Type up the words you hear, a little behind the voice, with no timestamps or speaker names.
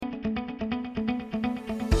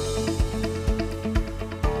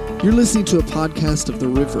You're listening to a podcast of The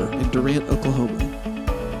River in Durant,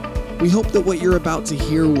 Oklahoma. We hope that what you're about to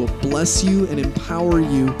hear will bless you and empower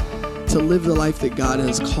you to live the life that God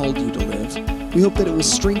has called you to live. We hope that it will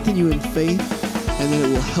strengthen you in faith and that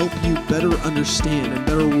it will help you better understand and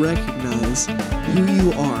better recognize who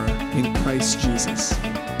you are in Christ Jesus.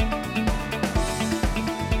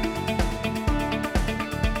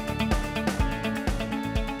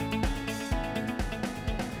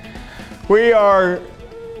 We are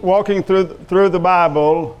walking through the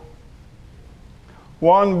Bible,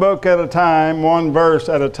 one book at a time, one verse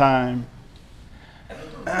at a time.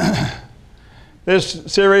 This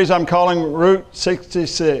series I'm calling Route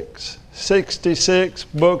 66. 66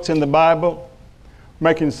 books in the Bible,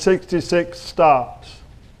 making 66 stops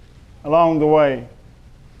along the way.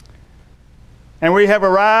 And we have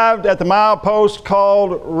arrived at the milepost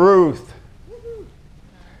called Ruth.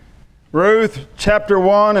 Ruth chapter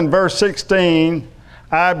 1 and verse 16,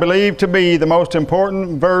 I believe to be the most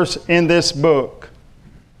important verse in this book.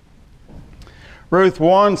 Ruth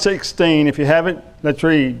 1:16, if you have it, let's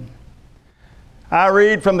read. I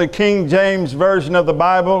read from the King James Version of the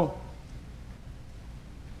Bible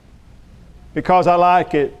because I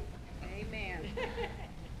like it. Amen.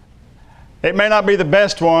 It may not be the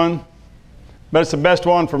best one, but it's the best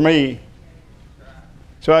one for me.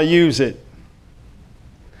 So I use it.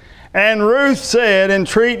 And Ruth said,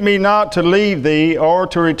 entreat me not to leave thee or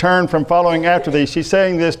to return from following after thee. She's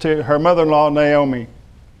saying this to her mother-in-law, Naomi.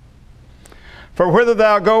 For whither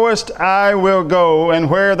thou goest, I will go, and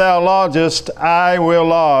where thou lodgest, I will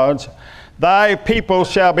lodge. Thy people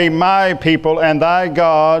shall be my people, and thy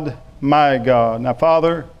God, my God. Now,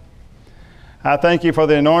 Father, I thank you for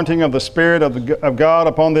the anointing of the Spirit of God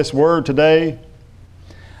upon this word today.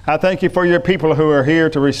 I thank you for your people who are here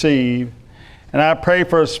to receive. And I pray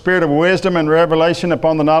for a spirit of wisdom and revelation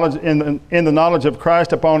upon the knowledge in the knowledge of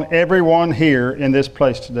Christ upon everyone here in this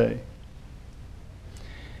place today.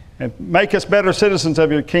 And make us better citizens of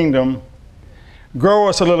your kingdom. Grow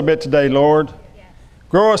us a little bit today, Lord. Yes.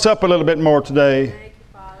 Grow us up a little bit more today. Thank you,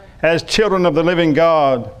 Father. As children of the living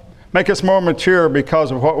God. Make us more mature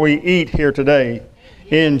because of what we eat here today.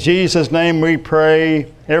 In Jesus' name we pray.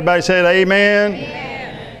 Everybody said amen. Amen.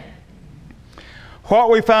 What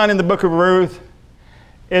we find in the book of Ruth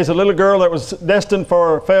is a little girl that was destined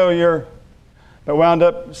for failure, but wound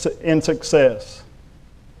up in success.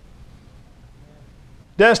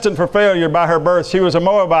 Destined for failure by her birth, she was a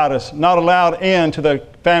Moabitess, not allowed into the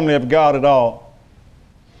family of God at all.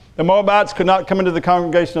 The Moabites could not come into the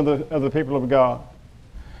congregation of the people of God.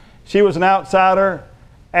 She was an outsider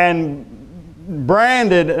and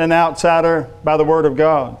branded an outsider by the Word of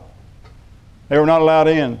God. They were not allowed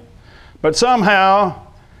in. But somehow,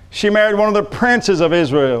 she married one of the princes of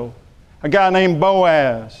Israel, a guy named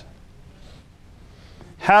Boaz.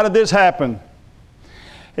 How did this happen?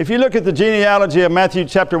 If you look at the genealogy of Matthew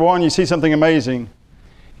chapter 1, you see something amazing.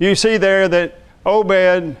 You see there that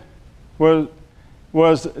Obed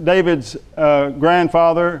was David's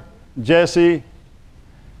grandfather, Jesse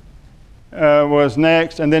was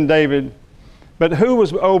next, and then David. But who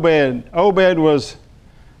was Obed? Obed was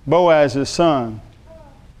Boaz's son.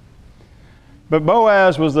 But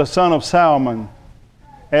Boaz was the son of Salmon,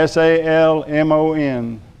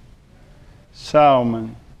 S-A-L-M-O-N,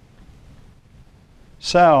 Salmon.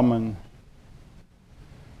 Salmon.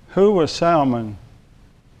 Who was Salmon?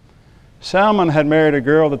 Salmon had married a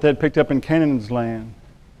girl that they'd picked up in Canaan's land,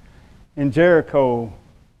 in Jericho.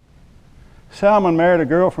 Salmon married a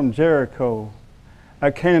girl from Jericho, a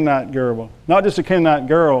Canaanite girl. Not just a Canaanite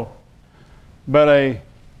girl, but a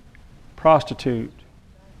prostitute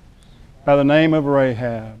by the name of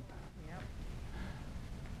Rahab. Yep.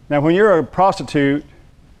 Now, when you're a prostitute,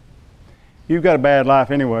 you've got a bad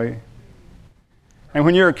life anyway. And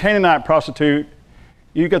when you're a Canaanite prostitute,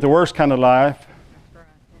 you've got the worst kind of life. Right.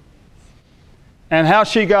 And how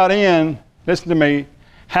she got in, listen to me,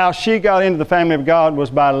 how she got into the family of God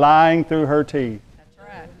was by lying through her teeth.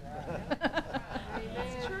 That's right.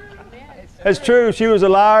 It's true. She was a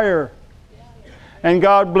liar. And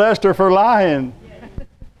God blessed her for lying.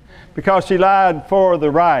 Because she lied for the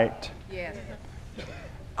right. Yes.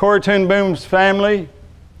 Corrie ten Boom's family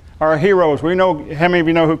are heroes. We know, how many of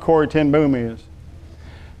you know who Corrie ten Boom is?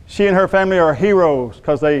 She and her family are heroes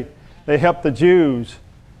because they helped the Jews,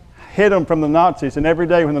 hid them from the Nazis, and every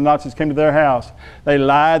day when the Nazis came to their house, they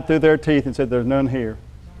lied through their teeth and said, there's none here.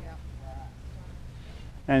 Yeah.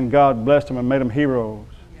 And God blessed them and made them heroes.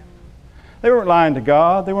 Yeah. They weren't lying to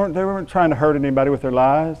God. They weren't trying to hurt anybody with their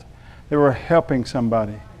lies. They were helping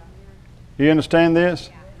somebody. Do you understand this?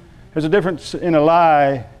 There's a difference in a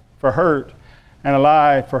lie for hurt and a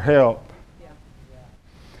lie for help.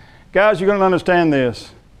 Guys, you're going to understand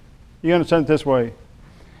this. You understand it this way.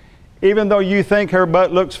 Even though you think her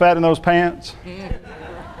butt looks fat in those pants,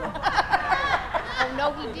 Oh,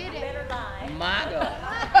 no, he didn't. My God.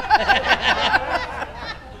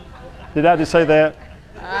 did I just say that?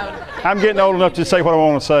 I'm getting old enough to say what I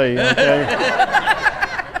want to say, okay?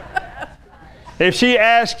 If she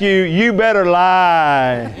asks you, you better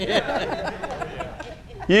lie.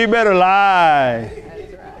 You better lie.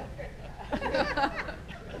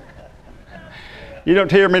 You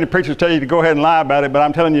don't hear many preachers tell you to go ahead and lie about it, but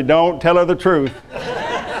I'm telling you, don't tell her the truth.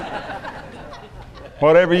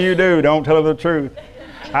 Whatever you do, don't tell her the truth.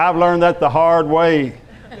 I've learned that the hard way.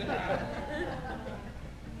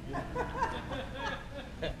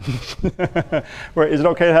 Is it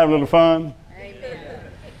okay to have a little fun? Amen.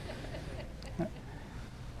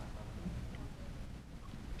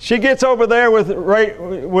 She gets over there with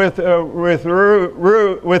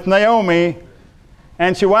Naomi,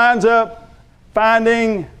 and she winds up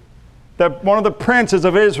finding one of the princes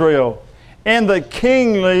of Israel in the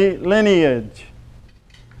kingly lineage.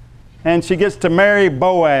 And she gets to marry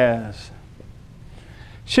Boaz.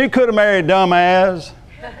 She could have married dumbass.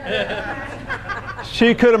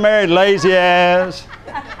 She could have married lazy ass.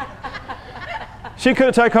 She could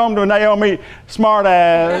have taken home to Naomi smart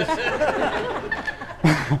ass.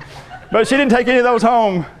 But she didn't take any of those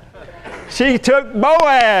home. She took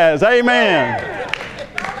Boaz. Amen.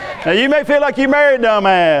 Now you may feel like you married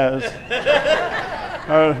dumbass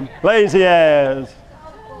or lazy ass,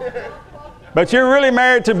 but you're really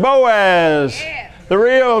married to Boaz, the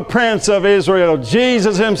real prince of Israel,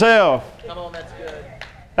 Jesus himself. Come on, that's good.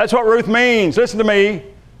 That's what Ruth means. Listen to me.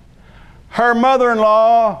 Her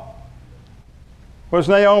mother-in-law was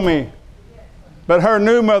Naomi, but her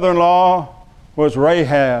new mother-in-law was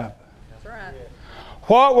Rahab. That's right.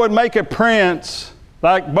 What would make a prince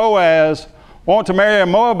like Boaz want to marry a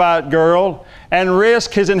Moabite girl and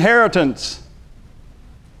risk his inheritance?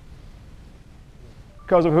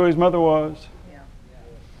 Because of who his mother was. Yeah.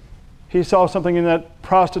 He saw something in that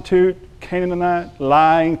prostitute, Canaanite,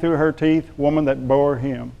 lying through her teeth, woman that bore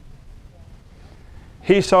him.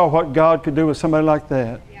 He saw what God could do with somebody like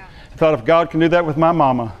that. Yeah. He thought, if God can do that with my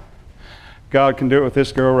mama, God can do it with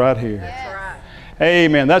this girl right here. That's right.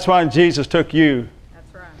 Amen. That's why Jesus took you.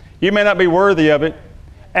 That's right. You may not be worthy of it,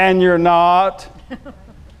 and you're not.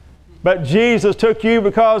 But Jesus took you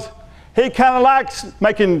because He kind of likes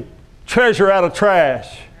making treasure out of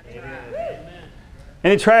trash.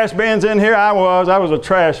 Any trash bins in here? I was a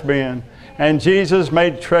trash bin. And Jesus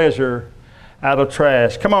made treasure out of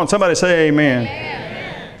trash. Come on, somebody say amen.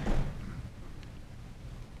 Amen.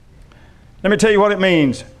 Let me tell you what it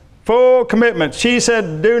means. Full commitment. She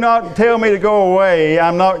said, do not tell me to go away.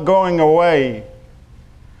 I'm not going away.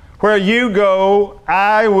 Where you go,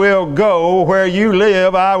 I will go. Where you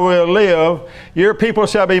live, I will live. Your people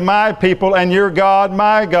shall be my people, and your God,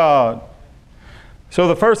 my God. So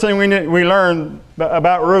the first thing we learned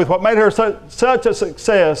about Ruth, what made her such a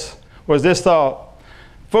success, was this thought.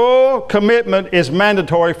 Full commitment is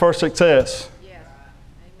mandatory for success. Yes.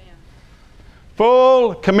 Amen.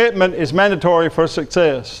 Full commitment is mandatory for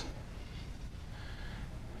success.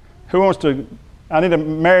 Who wants to? I need a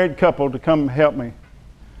married couple to come help me.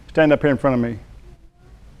 Stand up here in front of me.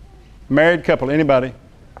 Married couple, anybody?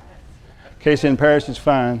 Casey and Paris is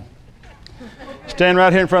fine. Stand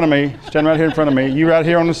right here in front of me. Stand right here in front of me. You right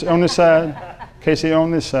here on this side. Casey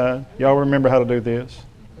on this side. Y'all remember how to do this.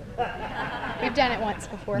 We've done it once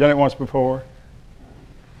before. Done it once before.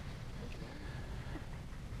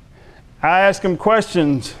 I ask them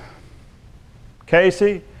questions.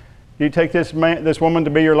 Casey, you take this woman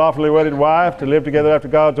to be your lawfully wedded wife, to live together after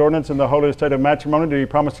God's ordinance in the holy state of matrimony. Do you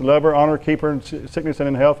promise to love her, honor, keep her in sickness and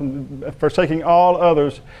in health, and forsaking all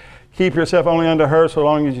others, keep yourself only unto her so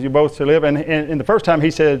long as you both shall live? And the first time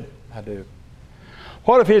he said, I do.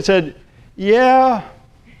 What if he had said, yeah,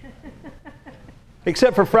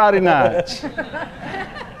 except for Friday nights?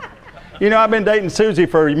 You know, I've been dating Susie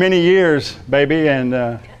for many years, baby,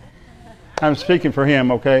 and I'm speaking for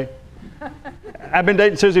him, okay? I've been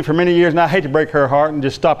dating Susie for many years, and I hate to break her heart and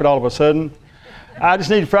just stop it all of a sudden. I just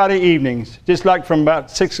need Friday evenings, just like from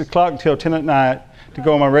about 6 o'clock until 10 at night, to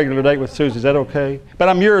go on my regular date with Susie. Is that okay? But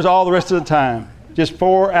I'm yours all the rest of the time, just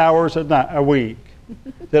 4 hours a week.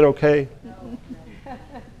 Is that okay?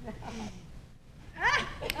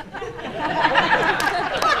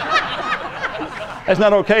 That's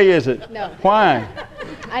not okay, is it? No. Why?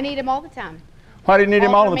 I need him all the time. Why do you need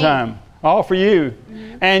him all for the me. time? All for you.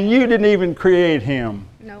 Mm-hmm. And you didn't even create him.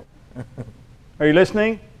 Nope. Are you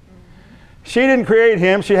listening? Mm-hmm. She didn't create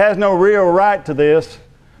him. She has no real right to this,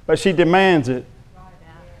 but she demands it.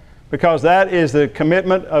 because that is the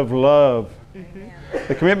commitment of love.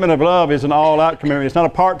 The commitment of love is an all-out commitment. It's not a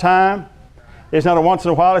part-time. It's not a once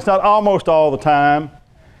in a while. It's not almost all the time.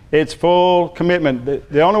 It's full commitment.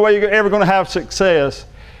 The only way you're ever going to have success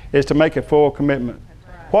is to make a full commitment.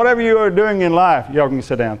 Whatever you are doing in life, y'all can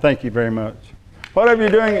sit down. Thank you very much. Whatever you're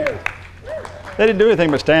doing, they didn't do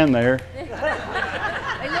anything but stand there.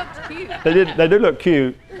 They looked cute. They do look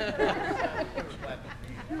cute.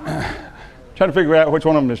 Trying to figure out which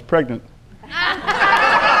one of them is pregnant.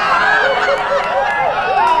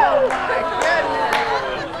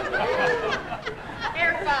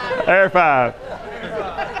 Air 5.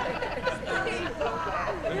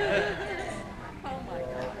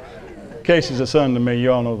 Casey's a son to me.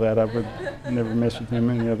 You all know that. I would never mess with him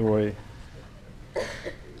any other way.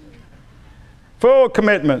 Full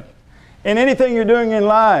commitment in anything you're doing in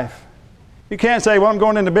life. You can't say, well, I'm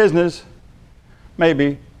going into business.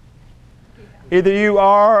 Maybe. Either you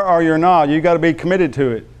are or you're not. You've got to be committed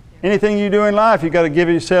to it. Anything you do in life, you've got to give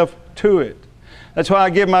yourself to it. That's why I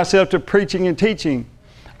give myself to preaching and teaching.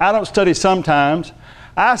 I don't study sometimes.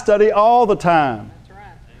 I study all the time. That's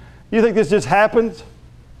right. You think this just happens?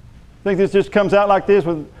 Think this just comes out like this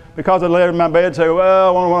because I lay in my bed and say, well,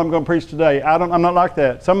 I wonder what I'm going to preach today. I'm not like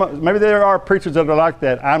that. Maybe there are preachers that are like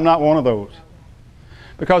that. I'm not one of those.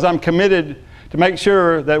 Because I'm committed to make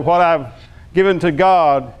sure that what I've given to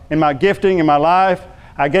God in my gifting, in my life,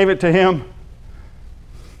 I gave it to Him.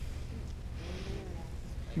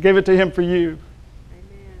 I gave it to Him for you.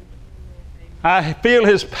 I feel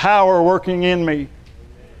His power working in me.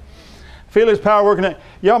 Feel His power working in.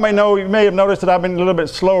 You may have noticed that I've been a little bit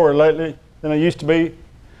slower lately than I used to be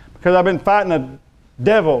because I've been fighting a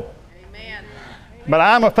devil. Amen. But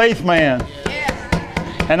I'm a faith man.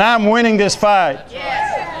 Yes. And I'm winning this fight.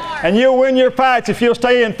 Yes. And you'll win your fights if you'll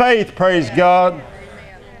stay in faith, praise God.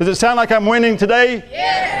 Does it sound like I'm winning today?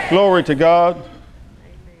 Yes. Glory to God.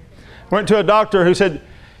 Went to a doctor who said,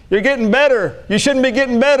 you're getting better. You shouldn't be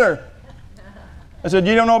getting better. I said,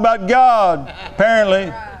 you don't know about God, apparently.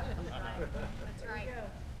 That's right.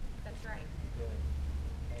 That's right.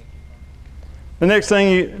 The next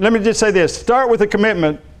thing, let me just say this. Start with a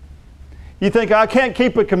commitment. You think, I can't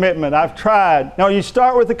keep a commitment. I've tried. No, you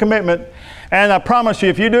start with a commitment, and I promise you,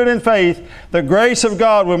 if you do it in faith, the grace of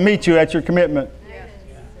God will meet you at your commitment. Yes.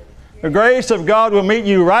 The grace of God will meet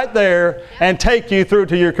you right there and take you through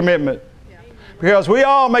to your commitment. Because we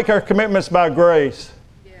all make our commitments by grace.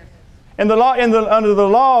 In the law, under the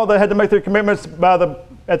law, they had to make their commitments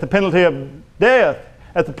at the penalty of death,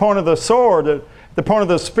 at the point of the sword, at the point of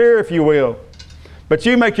the spear, if you will. But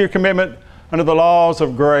you make your commitment under the laws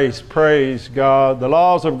of grace. Praise God. The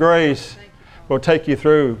laws of grace will take you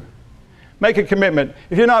through. Make a commitment.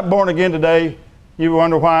 If you're not born again today, you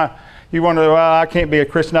wonder why. You wonder, well, I can't be a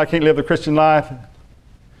Christian. I can't live the Christian life.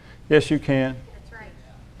 Yes, you can. That's right.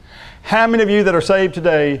 How many of you that are saved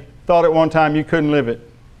today thought at one time you couldn't live it?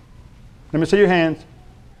 Let me see your hands.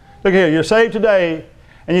 Look here, you're saved today,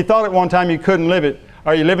 and you thought at one time you couldn't live it.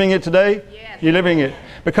 Are you living it today? Yes. You're living it.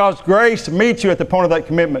 Because grace meets you at the point of that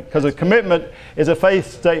commitment, because a commitment is a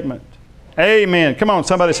faith statement. Amen. Come on,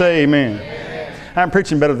 somebody say amen. Amen. I'm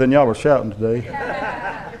preaching better than y'all are shouting today.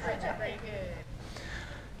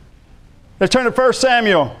 Let's turn to 1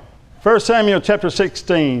 Samuel. 1 Samuel chapter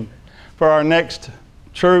 16 for our next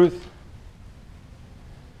truth.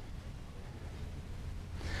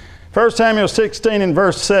 1 Samuel 16 and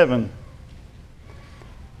verse 7.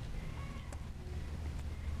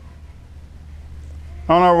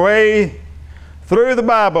 On our way through the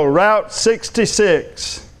Bible, Route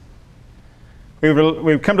 66,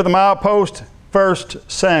 we've come to the milepost, 1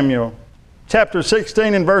 Samuel. Chapter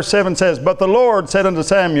 16 and verse 7 says, But the Lord said unto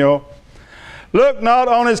Samuel, Look not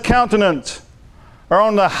on his countenance, or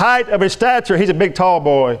on the height of his stature. He's a big, tall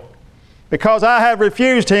boy, because I have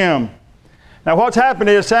refused him. Now what's happened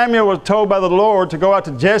is Samuel was told by the Lord to go out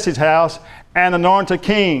to Jesse's house and anoint a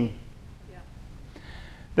king. Yeah.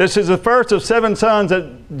 This is the first of 7 sons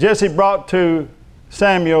that Jesse brought to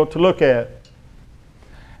Samuel to look at.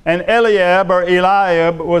 And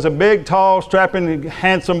Eliab was a big, tall, strapping,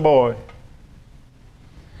 handsome boy.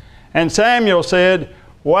 And Samuel said,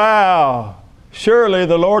 wow, surely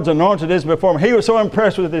the Lord's anointed is before him. He was so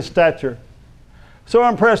impressed with his stature. So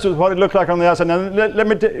impressed with what he looked like on the outside. Now, let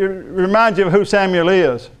me remind you of who Samuel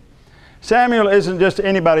is. Samuel isn't just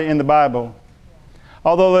anybody in the Bible.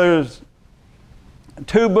 Although there's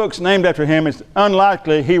 2 books named after him, it's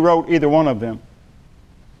unlikely he wrote either one of them.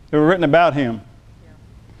 They were written about him.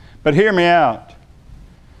 But hear me out.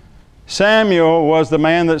 Samuel was the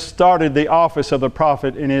man that started the office of the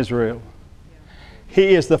prophet in Israel.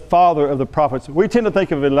 He is the father of the prophets. We tend to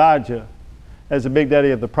think of Elijah as the big daddy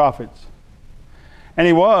of the prophets. And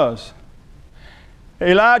he was.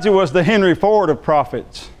 Elijah was the Henry Ford of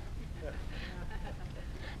prophets.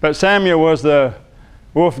 But Samuel was the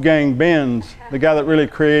Wolfgang Benz, the guy that really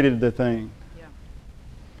created the thing. Yeah.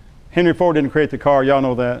 Henry Ford didn't create the car, y'all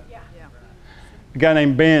know that. Yeah. Yeah. A guy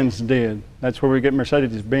named Benz did. That's where we get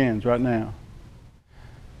Mercedes-Benz right now.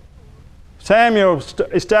 Samuel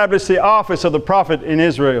established the office of the prophet in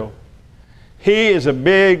Israel. He is a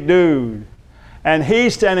big dude. And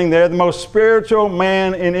he's standing there, the most spiritual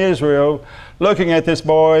man in Israel, looking at this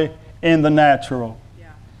boy in the natural.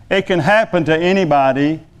 Yeah. It can happen to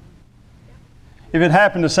anybody. If it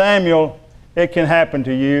happened to Samuel, it can happen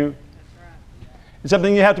to you. That's right. It's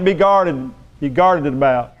something you have to be guarded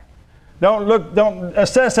about. Don't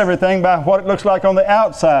assess everything by what it looks like on the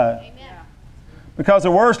outside. Amen. Because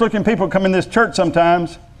the worst looking people come in this church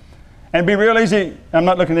sometimes, and it'd be real easy. I'm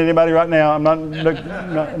not looking at anybody right now. I'm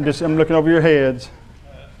looking over your heads.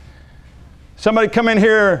 Somebody come in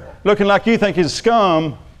here looking like you think is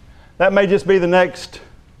scum, that may just be the next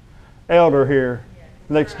elder here,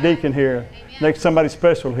 the next deacon here, next somebody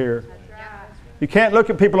special here. You can't look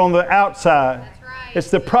at people on the outside.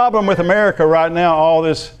 It's the problem with America right now, all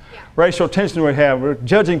this racial tension we have. We're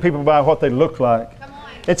judging people by what they look like.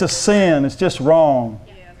 It's a sin. It's just wrong.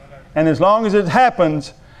 And as long as it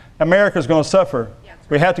happens, America's going to suffer.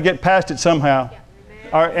 We have to get past it somehow.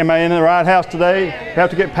 Am I in the right house today? We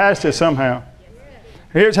have to get past it somehow.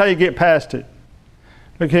 Here's how you get past it.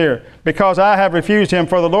 Look here. Because I have refused him,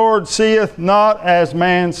 for the Lord seeth not as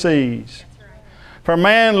man sees. For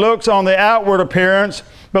man looks on the outward appearance,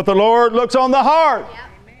 but the Lord looks on the heart.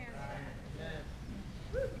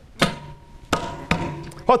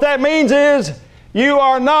 What that means is, you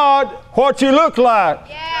are not what you look like.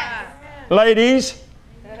 Yes. Ladies.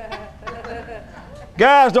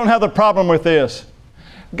 Guys don't have the problem with this.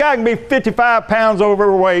 A guy can be 55 pounds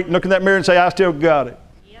overweight and look in that mirror and say, I still got it.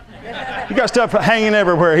 Yep. You got stuff hanging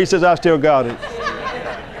everywhere. He says, I still got it.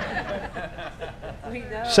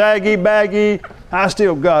 Saggy, baggy, I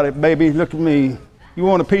still got it, baby. Look at me. You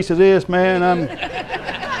want a piece of this, man?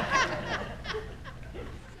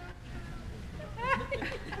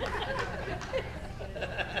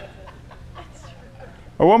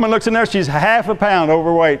 A woman looks in there, she's half a pound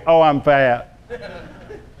overweight. Oh, I'm fat.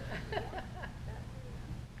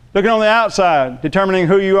 Looking on the outside, determining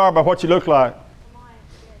who you are by what you look like.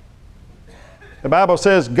 The Bible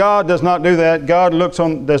says God does not do that. God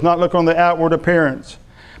does not look on the outward appearance,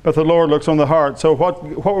 but the Lord looks on the heart. So what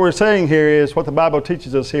we're saying here is, what the Bible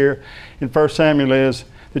teaches us here in 1 Samuel is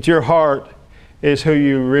that your heart is who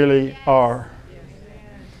you really are.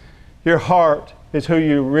 Your heart is who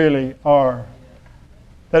you really are.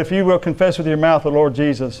 That if you will confess with your mouth the Lord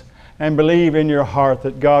Jesus and believe in your heart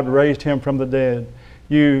that God raised him from the dead,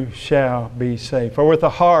 you shall be saved. For with the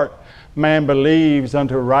heart man believes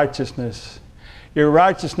unto righteousness. Your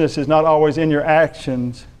righteousness is not always in your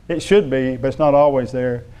actions. It should be, but it's not always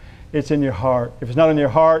there. It's in your heart. If it's not in your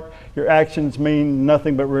heart, your actions mean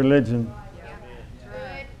nothing but religion.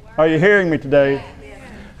 Are you hearing me today?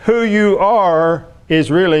 Who you are is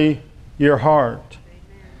really your heart.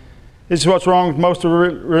 This is what's wrong with most of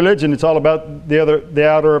religion. It's all about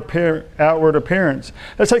the outward appearance.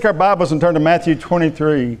 Let's take our Bibles and turn to Matthew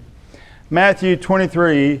 23. Matthew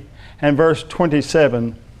 23 and verse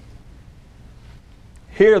 27.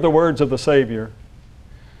 Hear the words of the Savior.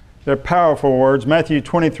 They're powerful words. Matthew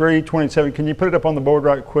 23, 27. Can you put it up on the board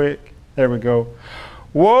right quick? There we go.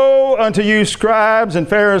 Woe unto you, scribes and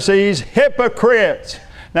Pharisees, hypocrites.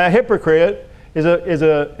 Now, a hypocrite is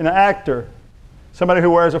an actor. Somebody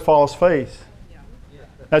who wears a false face.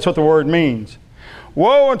 That's what the word means.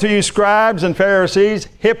 Woe unto you, scribes and Pharisees,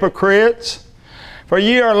 hypocrites! For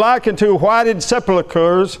ye are like unto whited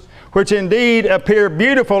sepulchres, which indeed appear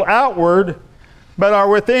beautiful outward, but are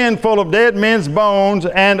within full of dead men's bones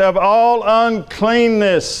and of all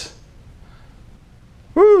uncleanness.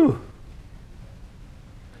 Woo!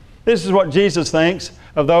 This is what Jesus thinks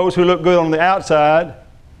of those who look good on the outside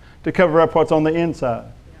to cover up what's on the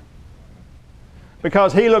inside.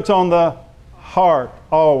 Because he looks on the heart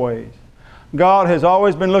always. God has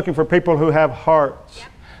always been looking for people who have hearts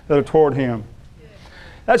that are toward him.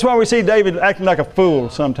 That's why we see David acting like a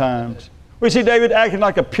fool sometimes. We see David acting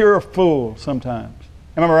like a pure fool sometimes.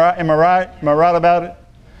 Am I right? Am I right? Am I right about it?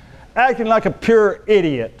 Acting like a pure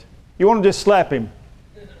idiot. You want to just slap him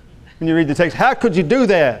when you read the text. How could you do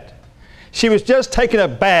that? She was just taking a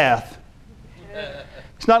bath.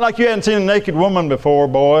 It's not like you hadn't seen a naked woman before,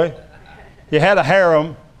 boy. You had a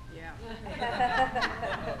harem.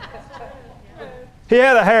 He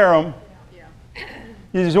had a harem.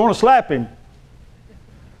 You just want to slap him.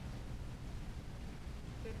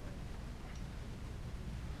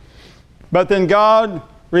 But then God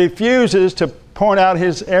refuses to point out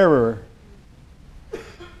his error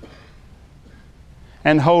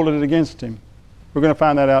and hold it against him. We're going to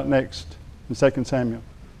find that out next in 2 Samuel.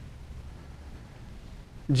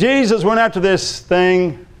 Jesus went after this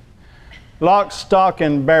thing lock, stock,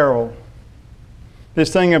 and barrel.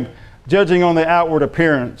 This thing of judging on the outward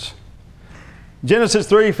appearance. Genesis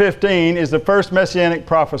 3:15 is the first messianic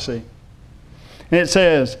prophecy. And it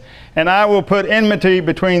says, "And I will put enmity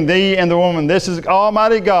between thee and the woman." This is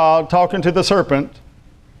Almighty God talking to the serpent.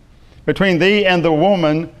 "Between thee and the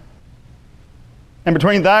woman, and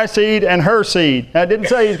between thy seed and her seed." Now, it didn't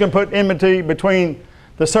say he's going to put enmity between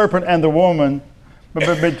the serpent and the woman,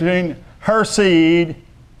 but between her seed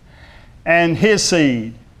and his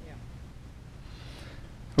seed.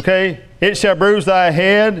 Okay? "It shall bruise thy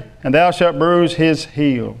head, and thou shalt bruise his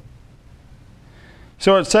heel."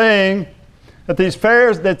 So it's saying that these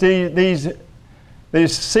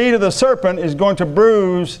seed of the serpent is going to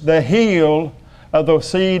bruise the heel of the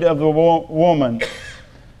seed of the woman.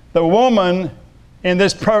 The woman in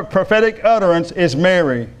this prophetic utterance is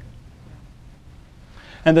Mary.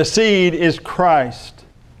 And the seed is Christ.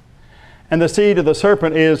 And the seed of the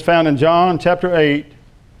serpent is found in John chapter 8,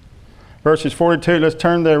 verses 42. Let's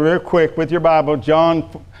turn there real quick with your Bible. John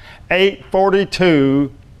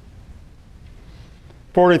 8:42,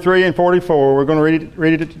 43 and 44. We're going to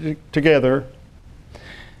read it together.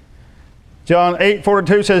 John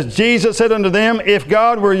 8:42 says, "Jesus said unto them, If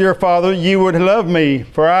God were your Father, you would love me,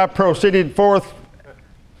 for I proceeded forth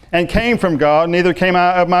and came from God, neither came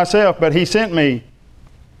I of myself, but he sent me.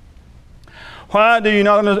 Why do you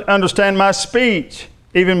not understand my speech,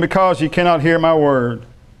 even because you cannot hear my word?"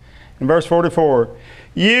 In verse 44,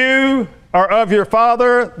 "You are of your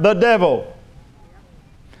father the devil,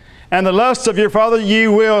 and the lusts of your father ye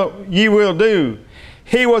will do.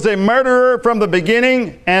 He was a murderer from the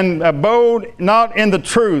beginning, and abode not in the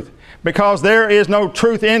truth, because there is no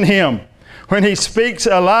truth in him. When he speaks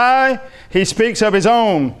a lie, he speaks of his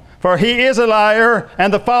own, for he is a liar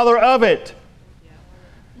and the father of it."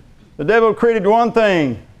 The devil created one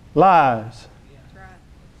thing: lies.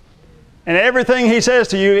 And everything he says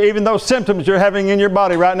to you, even those symptoms you're having in your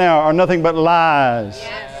body right now, are nothing but lies.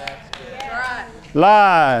 Yes. Right.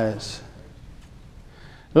 Lies.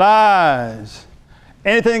 Lies.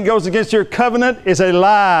 Anything that goes against your covenant is a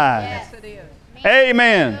lie. Yes, it is.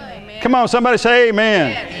 Amen. Amen. Come on, somebody say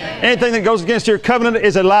amen. Yes. Anything that goes against your covenant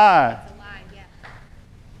is a lie. It's a lie, yes.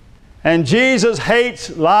 And Jesus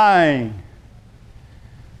hates lying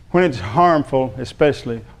when it's harmful,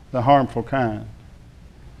 especially the harmful kind.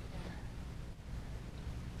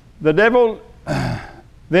 The devil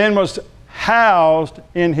then was housed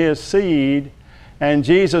in his seed, and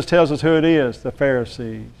Jesus tells us who it is: the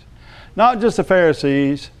Pharisees. Not just the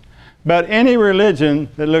Pharisees, but any religion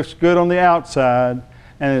that looks good on the outside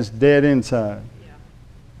and is dead inside.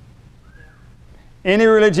 Any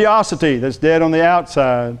religiosity that's dead on the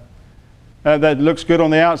outside, that looks good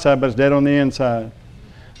on the outside but is dead on the inside.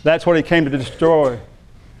 That's what he came to destroy.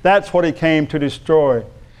 That's what he came to destroy.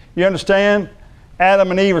 You understand?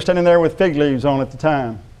 Adam and Eve were standing there with fig leaves on at the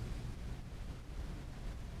time.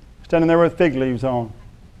 Standing there with fig leaves on.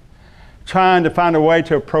 Trying to find a way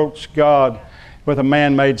to approach God with a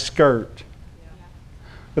man-made skirt.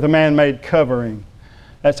 With a man-made covering.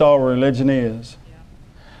 That's all religion is.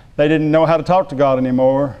 They didn't know how to talk to God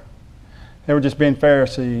anymore. They were just being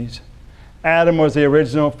Pharisees. Adam was the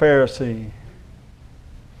original Pharisee.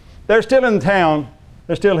 They're still in town.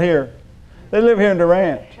 They're still here. They live here in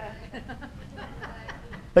Durant.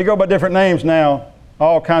 They go by different names now,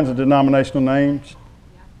 all kinds of denominational names.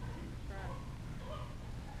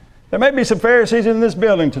 There may be some Pharisees in this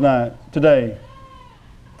building today.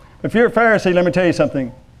 If you're a Pharisee, let me tell you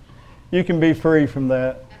something. You can be free from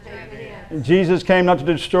that. Jesus came not to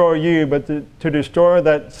destroy you, but to destroy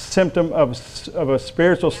that symptom of a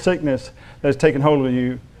spiritual sickness that has taken hold of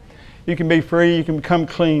you. You can be free. You can become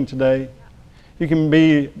clean today. You can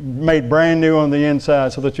be made brand new on the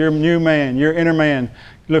inside so that your new man, your inner man,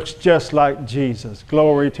 looks just like Jesus.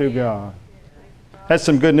 Glory to God. That's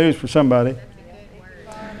some good news for somebody.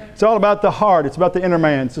 It's all about the heart. It's about the inner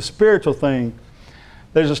man. It's a spiritual thing.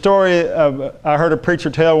 There's a story I heard a preacher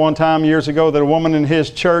tell one time years ago that a woman in his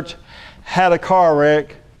church had a car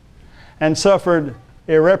wreck and suffered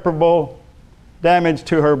irreparable damage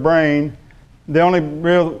to her brain. The only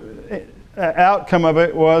real outcome of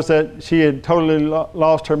it was that she had totally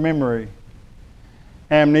lost her memory.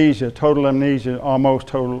 Amnesia, total amnesia, almost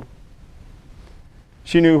total.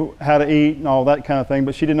 She knew how to eat and all that kind of thing,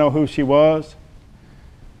 but she didn't know who she was.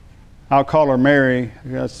 I'll call her Mary.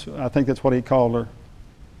 I think that's what he called her.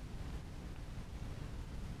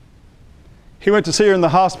 He went to see her in the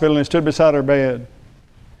hospital and he stood beside her bed.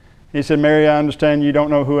 He said, Mary, I understand you don't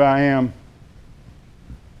know who I am,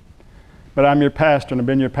 but I'm your pastor and I've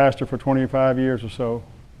been your pastor for 25 years or so.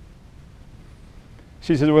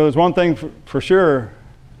 She said, well, there's one thing for sure,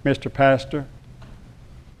 Mr. Pastor.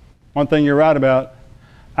 One thing you're right about,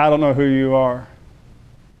 I don't know who you are.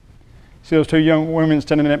 See those two young women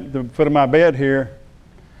standing at the foot of my bed here,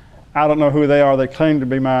 I don't know who they are. They claim to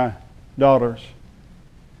be my daughters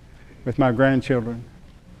with my grandchildren.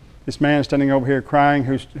 This man standing over here crying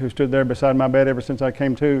who stood there beside my bed ever since I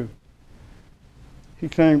came to, he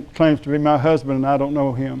claims to be my husband and I don't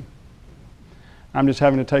know him. I'm just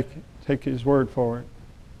having to take his word for it.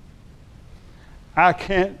 I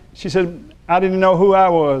can't, she said, I didn't know who I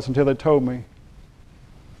was until they told me.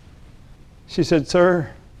 She said,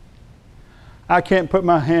 sir, I can't put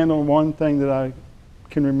my hand on one thing that I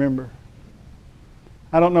can remember.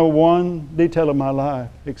 I don't know one detail of my life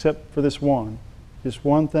except for this one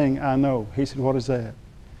thing I know. He said, what is that?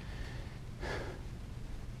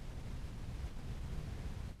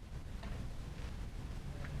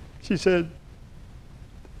 She said,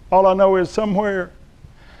 all I know is somewhere,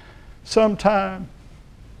 sometime,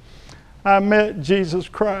 I met Jesus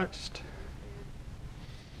Christ.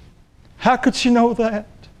 How could she know that?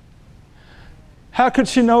 How could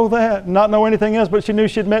she know that? Not know anything else, but she knew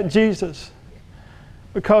she'd met Jesus.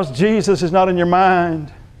 Because Jesus is not in your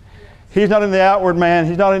mind. He's not in the outward man.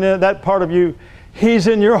 He's not in that part of you. He's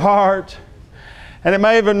in your heart. And it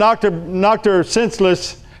may have knocked her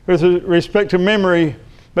senseless with respect to memory,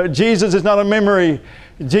 but Jesus is not a memory.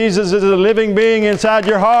 Jesus is a living being inside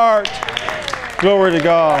your heart. Glory to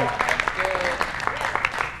God.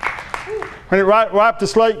 When it wiped the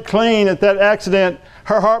slate clean at that accident,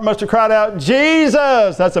 her heart must have cried out,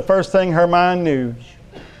 Jesus! That's the first thing her mind knew.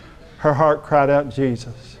 Her heart cried out,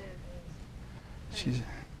 Jesus.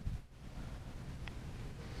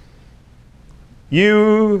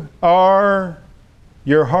 You are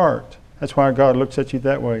your heart. That's why God looks at you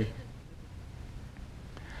that way.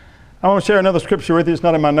 I want to share another scripture with you. It's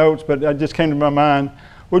not in my notes, but it just came to my mind.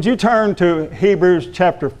 Would you turn to Hebrews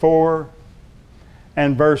chapter 4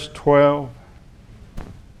 and verse 12?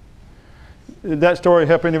 Did that story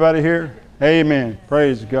help anybody here? Amen.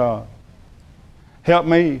 Praise God. Help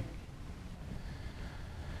me.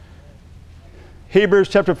 Hebrews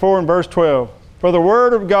chapter 4 and verse 12. For the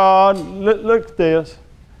word of God, look at this,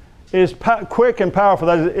 is quick and powerful.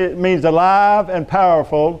 That is, it means alive and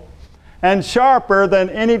powerful, and sharper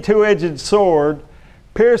than any two-edged sword,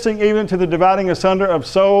 piercing even to the dividing asunder of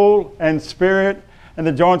soul and spirit and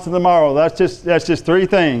the joints of the marrow. That's just three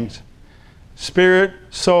things: spirit,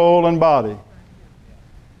 soul, and body.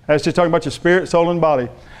 That's just talking about your spirit, soul, and body.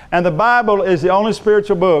 And the Bible is the only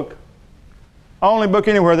spiritual book, only book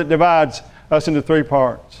anywhere that divides us into three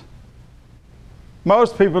parts.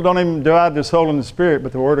 Most people don't even divide the soul and the spirit,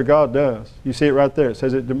 but the Word of God does. You see it right there. It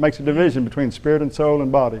says it makes a division between spirit and soul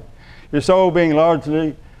and body. Your soul being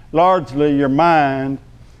largely your mind,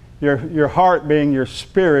 your heart being your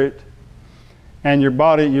spirit, and your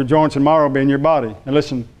body, your joints and marrow being your body. And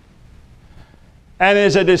listen. And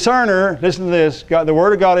is a discerner, listen to this, God, the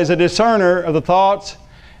Word of God is a discerner of the thoughts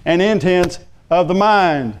and intents of the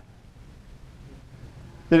mind.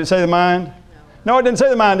 Did it say the mind? No, it didn't say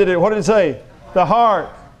the mind, did it? What did it say? The heart.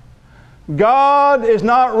 God is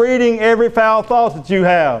not reading every foul thought that you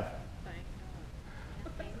have.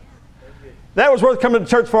 That was worth coming to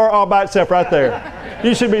church for all by itself right there.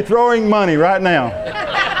 You should be throwing money right now.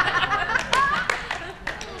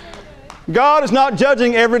 God is not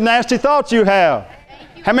judging every nasty thought you have.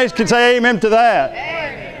 How many can say amen to that?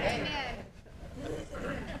 Amen.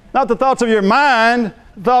 Not the thoughts of your mind,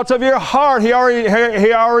 the thoughts of your heart. He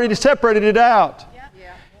already separated it out.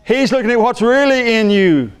 He's looking at what's really in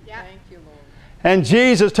you. Thank you, Lord. And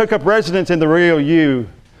Jesus took up residence in the real you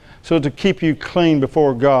so to keep you clean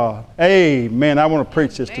before God. Amen. I want to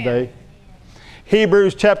preach this today.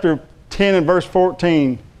 Hebrews chapter 10 and verse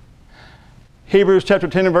 14. Hebrews chapter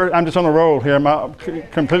 10 and verse... I'm just on a roll here. I'm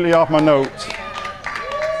completely off my notes.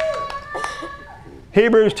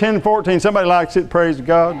 Hebrews 10:14. Somebody likes it. Praise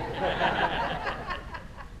God.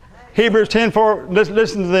 Hebrews 10:4.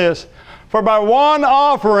 Listen to this. For by one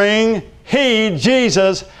offering, He,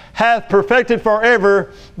 Jesus, hath perfected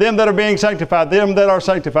forever them that are being sanctified, them that are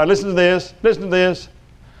sanctified. Listen to this. Listen to this.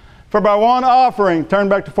 For by one offering, turn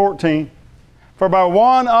back to 14. For by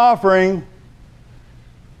one offering,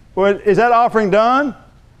 is that offering done?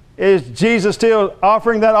 Is Jesus still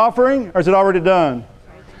offering that offering, or is it already done?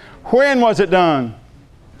 When was it done?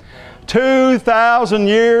 2,000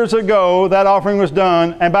 years ago, that offering was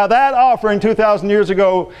done. And by that offering 2,000 years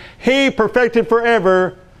ago, He perfected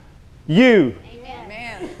forever you.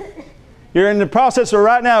 Amen. You're in the process of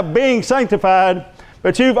right now being sanctified,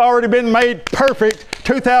 but you've already been made perfect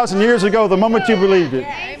 2,000 years ago the moment you believed it.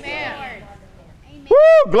 Amen.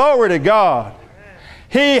 Woo! Glory to God.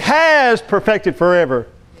 He has perfected forever.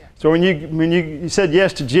 So when you said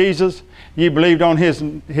yes to Jesus, you believed on His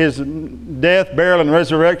death, burial, and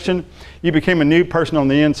resurrection, you became a new person on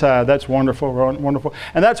the inside. That's wonderful, wonderful.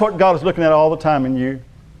 And that's what God is looking at all the time in you.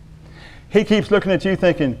 He keeps looking at you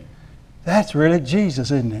thinking, that's really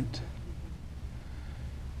Jesus, isn't it?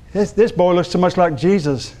 This boy looks so much like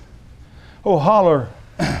Jesus. Oh, Hollar.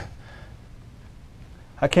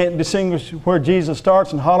 I can't distinguish where Jesus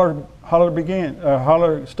starts and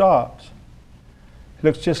Hollar stops. He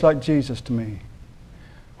looks just like Jesus to me.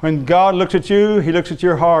 When God looks at you, He looks at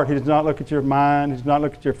your heart. He does not look at your mind. He does not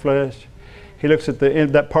look at your flesh. He looks at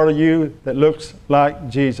that part of you that looks like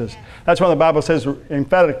Jesus. That's why the Bible says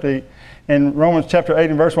emphatically in Romans chapter 8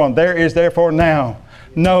 and verse 1, there is therefore now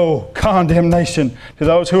no condemnation to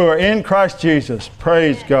those who are in Christ Jesus.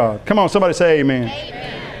 Praise God. Come on, somebody say amen.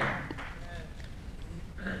 Amen.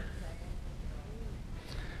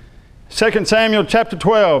 2 Samuel chapter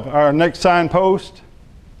 12, our next signpost.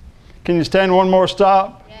 Can you stand one more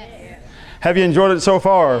stop? Yes. Have you enjoyed it so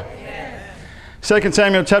far? Yes. 2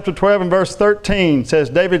 Samuel chapter 12 and verse 13 says,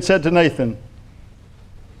 David said to Nathan,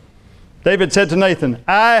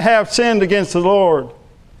 I have sinned against the Lord.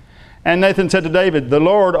 And Nathan said to David, the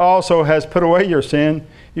Lord also has put away your sin.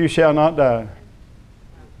 You shall not die.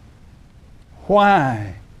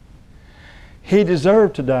 Why? He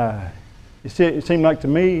deserved to die. You see, it seemed like to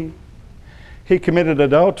me, he committed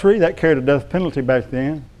adultery. That carried a death penalty back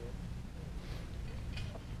then.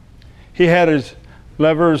 He had his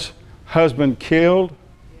lover's husband killed.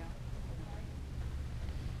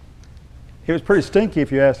 He was pretty stinky,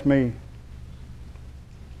 if you ask me.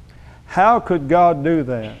 How could God do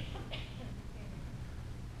that?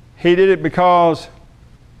 He did it because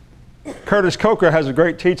Curtis Coker has a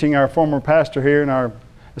great teaching, our former pastor here and our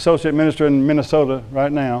associate minister in Minnesota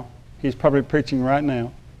right now. He's probably preaching right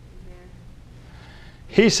now.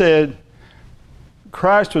 He said,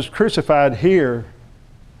 Christ was crucified here,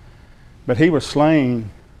 but He was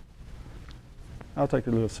slain. I'll take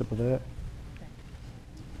a little sip of that.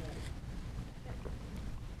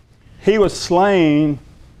 He was slain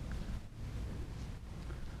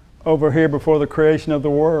over here before the creation of the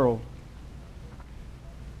world.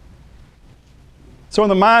 So in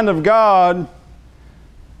the mind of God,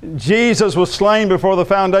 Jesus was slain before the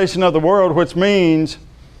foundation of the world, which means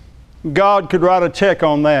God could write a check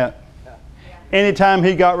on that anytime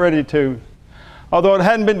He got ready to. Although it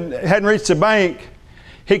hadn't reached the bank,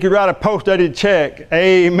 He could write a post-dated check.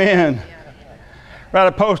 Amen. Write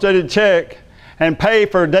a post-dated check and pay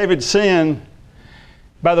for David's sin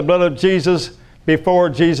by the blood of Jesus before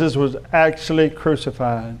Jesus was actually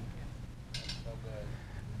crucified.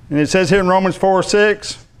 And it says here in Romans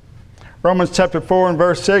 4:6, Romans chapter 4 and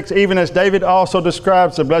verse 6, even as David also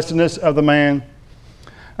describes the blessedness of the man,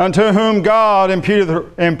 unto whom God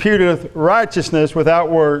imputeth righteousness without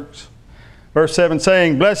works. Verse 7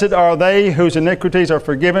 saying, blessed are they whose iniquities are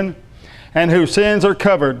forgiven and whose sins are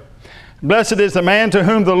covered. Blessed is the man to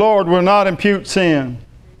whom the Lord will not impute sin.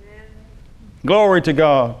 Amen. Glory to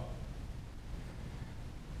God.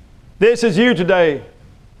 This is you today.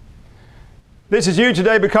 This is you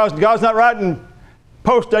today because God's not writing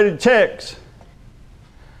post-dated checks.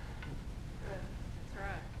 That's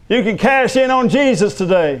right. You can cash in on Jesus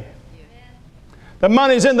today. The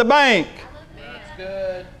money's in the bank. That's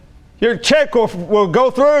good. Your check will go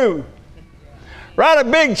through. Write a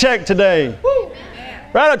big check today.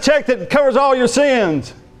 Write a check that covers all your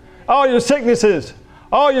sins, all your sicknesses,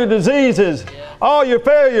 all your diseases, all your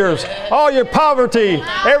failures, all your poverty,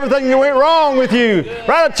 everything that went wrong with you.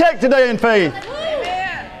 Write a check today in faith.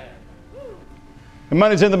 The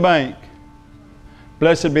money's in the bank.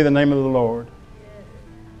 Blessed be the name of the Lord.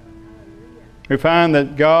 We find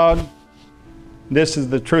that God, this is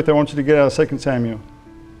the truth I want you to get out of 2 Samuel.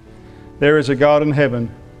 There is a God in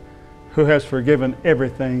heaven who has forgiven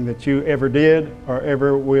everything that you ever did or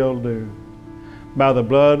ever will do. By the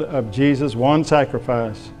blood of Jesus, one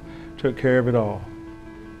sacrifice took care of it all.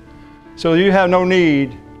 So you have no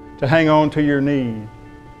need to hang on to your need.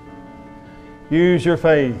 Use your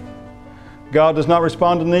faith. God does not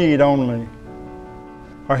respond to need only,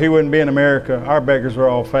 or He wouldn't be in America. Our beggars are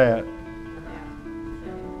all fat.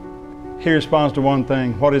 He responds to one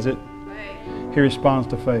thing. What is it? Faith. He responds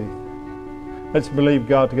to faith. Let's believe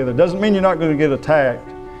God together. Doesn't mean you're not going to get attacked.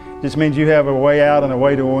 It just means you have a way out and a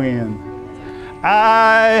way to win.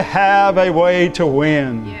 I have a way to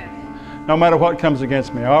win. Yes. No matter what comes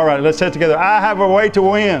against me. All right, let's say it together. I have a way to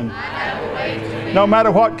win. no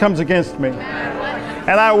matter what comes against me.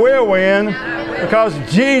 And I will win because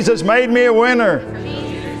Jesus made me a winner.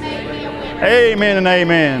 Amen and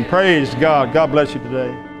amen. Praise God. God bless you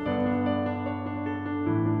today.